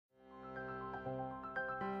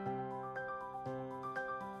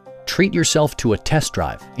Treat yourself to a test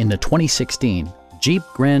drive in the 2016 Jeep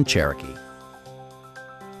Grand Cherokee.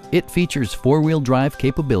 It features four-wheel drive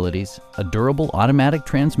capabilities, a durable automatic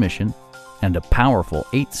transmission, and a powerful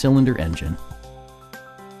 8-cylinder engine.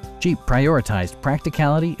 Jeep prioritized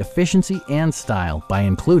practicality, efficiency, and style by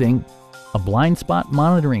including a blind spot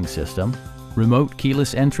monitoring system, remote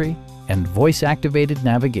keyless entry, and voice-activated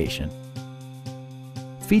navigation.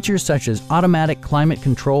 Features such as automatic climate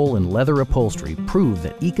control and leather upholstery prove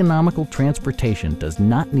that economical transportation does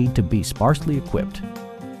not need to be sparsely equipped.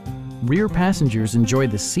 Rear passengers enjoy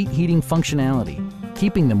the seat heating functionality,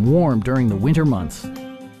 keeping them warm during the winter months.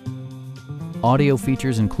 Audio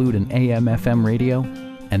features include an AM/FM radio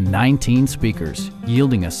and 19 speakers,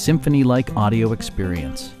 yielding a symphony-like audio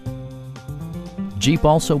experience. Jeep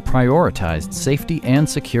also prioritized safety and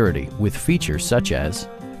security with features such as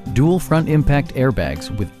dual front impact airbags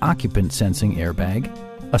with occupant sensing airbag,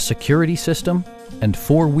 a security system, and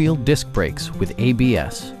four-wheel disc brakes with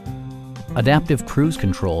ABS. Adaptive cruise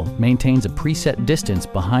control maintains a preset distance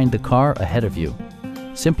behind the car ahead of you,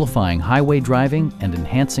 simplifying highway driving and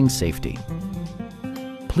enhancing safety.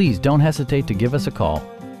 Please don't hesitate to give us a call.